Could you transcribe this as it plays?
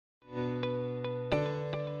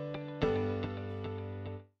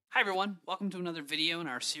Hi everyone, welcome to another video in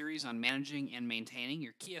our series on managing and maintaining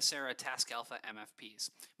your Kyocera TASKalfa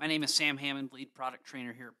MFPs. My name is Sam Hammond, lead product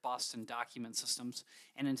trainer here at Boston Document Systems,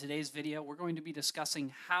 and in today's video we're going to be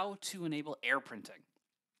discussing how to enable AirPrinting.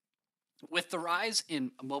 With the rise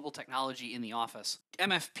in mobile technology in the office,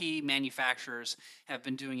 MFP manufacturers have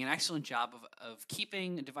been doing an excellent job of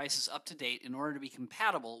keeping devices up to date in order to be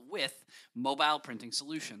compatible with mobile printing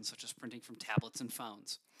solutions, such as printing from tablets and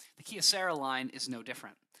phones. The Kyocera line is no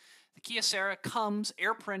different. The Kyocera comes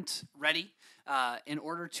AirPrint ready in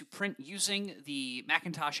order to print using the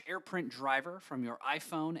Macintosh AirPrint driver from your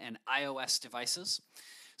iPhone and iOS devices.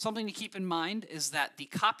 Something to keep in mind is that the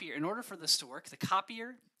copier, in order for this to work, the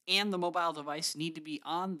copier and the mobile device need to be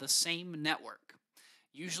on the same network.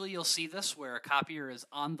 Usually you'll see this where a copier is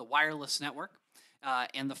on the wireless network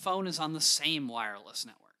and the phone is on the same wireless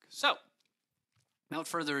network. So, without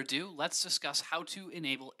further ado, let's discuss how to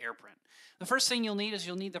enable AirPrint. The first thing you'll need is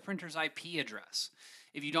the printer's IP address.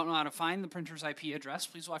 If you don't know how to find the printer's IP address,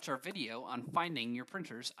 please watch our video on finding your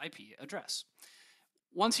printer's IP address.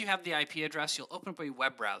 Once you have the IP address, you'll open up a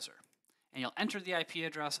web browser and you'll enter the IP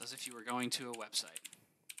address as if you were going to a website.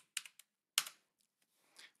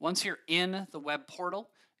 Once you're in the web portal,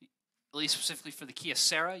 at least specifically for the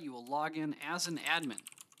Kyocera, you will log in as an admin.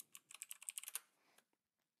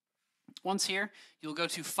 Once here, you'll go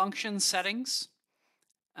to Function Settings,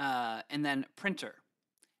 and then Printer.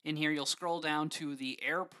 In here, you'll scroll down to the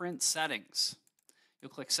AirPrint Settings. You'll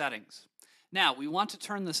click Settings. Now, we want to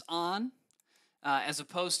turn this on as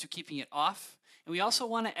opposed to keeping it off. And we also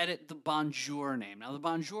want to edit the Bonjour name. Now, the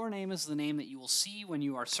Bonjour name is the name that you will see when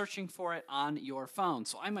you are searching for it on your phone.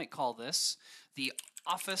 So I might call this the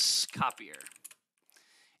Office Copier.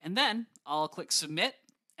 And then I'll click Submit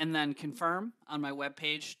and then Confirm on my web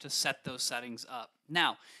page to set those settings up.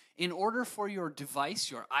 Now, in order for your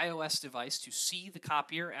device, your iOS device, to see the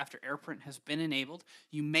copier after AirPrint has been enabled,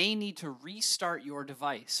 you may need to restart your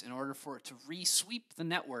device in order for it to re-sweep the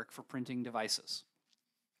network for printing devices.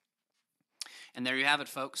 And there you have it,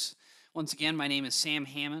 folks. Once again, my name is Sam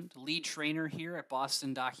Hammond, lead trainer here at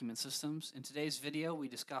Boston Document Systems. In today's video, we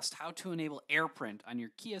discussed how to enable AirPrint on your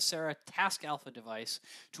Kyocera TASKalfa device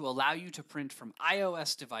to allow you to print from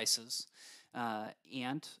iOS devices.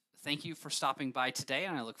 And thank you for stopping by today,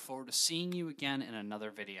 and I look forward to seeing you again in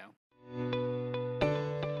another video.